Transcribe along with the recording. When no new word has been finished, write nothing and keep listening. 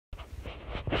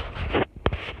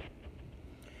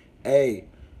Hey,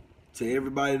 to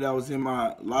everybody that was in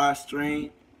my live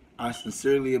stream, I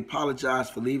sincerely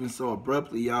apologize for leaving so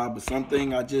abruptly, y'all. But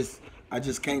something I just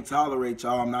can't tolerate,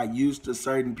 y'all. I'm not used to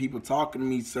certain people talking to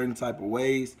me certain type of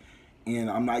ways, and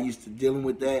I'm not used to dealing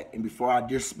with that. And before I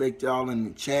disrespect y'all in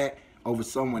the chat over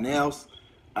someone else,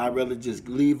 I'd rather just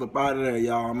leave up out of there,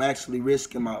 y'all. I'm actually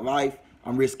risking my life.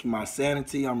 I'm risking my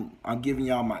sanity. I'm giving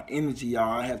y'all my energy,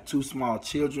 y'all. I have two small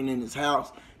children in this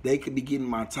house. They could be getting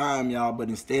my time, y'all, but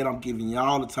instead I'm giving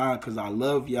y'all the time because I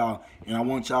love y'all and I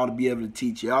want y'all to be able to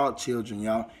teach y'all children,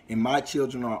 y'all. And my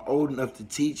children are old enough to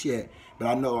teach yet, but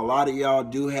I know a lot of y'all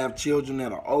do have children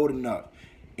that are old enough.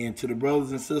 And to the brothers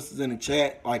and sisters in the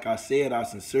chat, like I said, I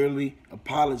sincerely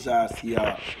apologize to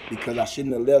y'all because I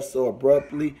shouldn't have left so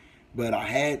abruptly, but I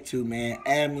had to, man.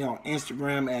 Add me on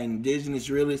Instagram at Indigenous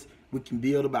Realist. We can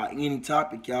build about any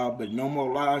topic, y'all, but no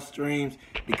more live streams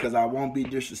because I won't be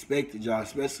disrespected, y'all,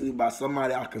 especially by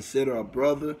somebody I consider a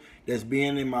brother that's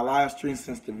been in my live stream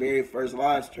since the very first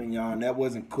live stream, y'all, and that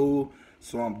wasn't cool.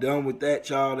 So I'm done with that,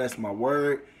 y'all. That's my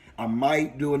word. I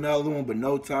might do another one, but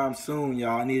no time soon,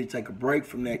 y'all. I need to take a break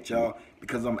from that, y'all,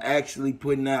 because I'm actually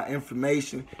putting out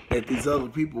information that these other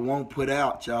people won't put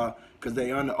out, y'all, because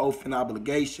they under oath and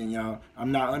obligation, y'all.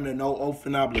 I'm not under no oath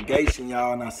and obligation,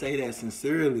 y'all, and I say that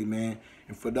sincerely, man.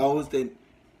 And for those that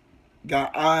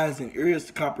got eyes and ears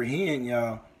to comprehend,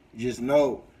 y'all, just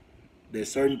know that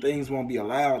certain things won't be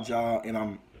allowed, y'all, and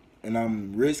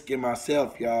I'm risking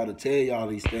myself, y'all, to tell y'all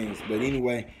these things. But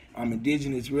anyway, I'm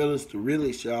Indigenous Realist to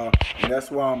Realist, y'all, and that's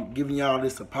why I'm giving y'all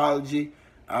this apology.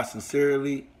 I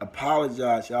sincerely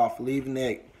apologize, y'all, for leaving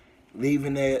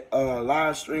that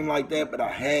live stream like that, but I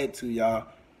had to, y'all,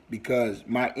 because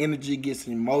my energy gets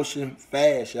in motion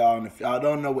fast, y'all. And if y'all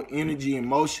don't know what energy and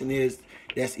motion is,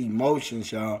 that's emotions,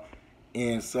 y'all.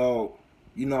 And so,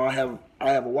 I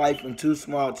have a wife and two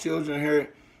small children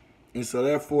here, and so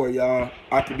therefore, y'all,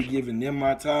 I could be giving them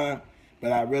my time,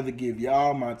 but I'd rather give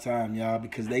y'all my time, y'all,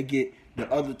 because they get the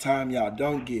other time y'all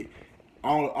don't get.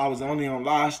 I was only on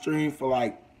live stream for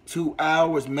like 2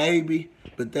 hours maybe,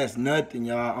 but that's nothing,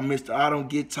 y'all. I'm Mr. I don't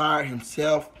get tired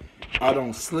himself. I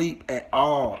don't sleep at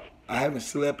all. I haven't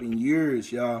slept in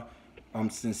years, y'all.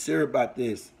 I'm sincere about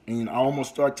this. And I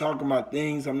almost start talking about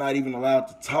things I'm not even allowed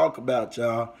to talk about,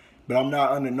 y'all. But I'm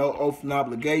not under no oath and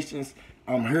obligations.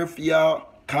 I'm here for y'all.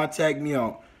 Contact me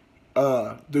on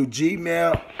through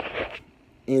Gmail,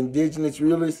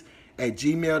 indigenousrealist at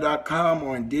gmail.com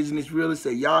or indigenousrealist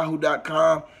at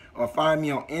yahoo.com, or find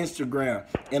me on Instagram.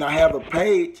 And I have a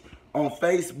page on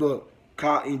Facebook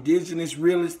called Indigenous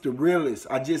Realist to Realist.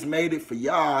 I just made it for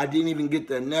y'all. I didn't even get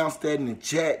to announce that in the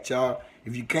chat, y'all.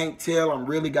 If you can't tell, I'm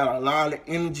really got a lot of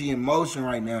energy and motion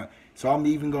right now. So I'm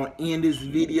even going to end this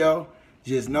video.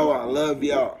 Just know I love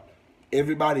y'all.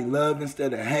 Everybody love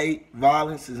instead of hate.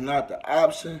 Violence is not the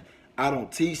option. I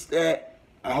don't teach that.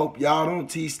 I hope y'all don't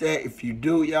teach that. If you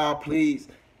do, y'all, please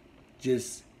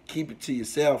just keep it to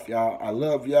yourself, y'all. I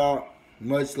love y'all.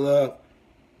 Much love.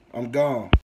 I'm gone.